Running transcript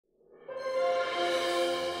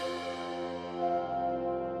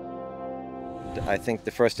I think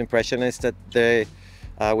the first impression is that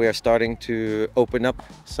we are starting to open up.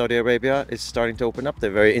 Saudi Arabia is starting to open up.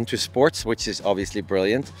 They're very into sports, which is obviously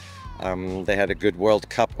brilliant. They had a good World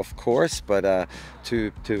Cup, of course, but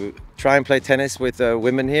to try and play tennis with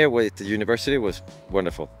women here with the university was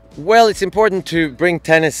wonderful. Well, it's important to bring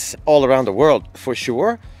tennis all around the world, for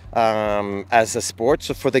sure. As a sport.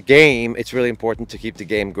 So for the game, it's really important to keep the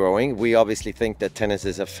game growing. We obviously think that tennis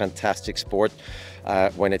is a fantastic sport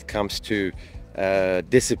when it comes to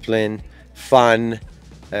discipline, fun,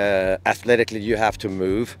 athletically you have to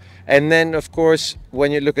move. And then of course,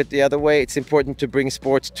 when you look at the other way, it's important to bring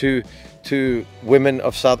sports to women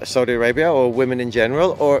of Saudi Arabia, or women in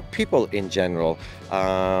general, or people in general.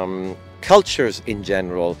 Cultures in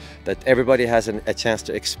general, that everybody has a chance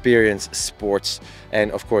to experience sports,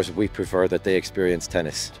 and of course we prefer that they experience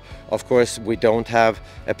tennis. Of course we don't have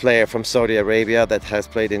a player from Saudi Arabia that has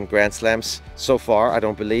played in Grand Slams so far, I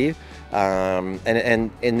don't believe,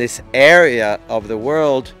 and in this area of the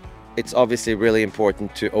world it's obviously really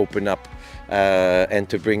important to open up and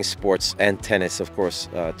to bring sports and tennis, of course,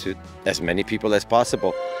 to as many people as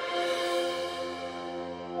possible.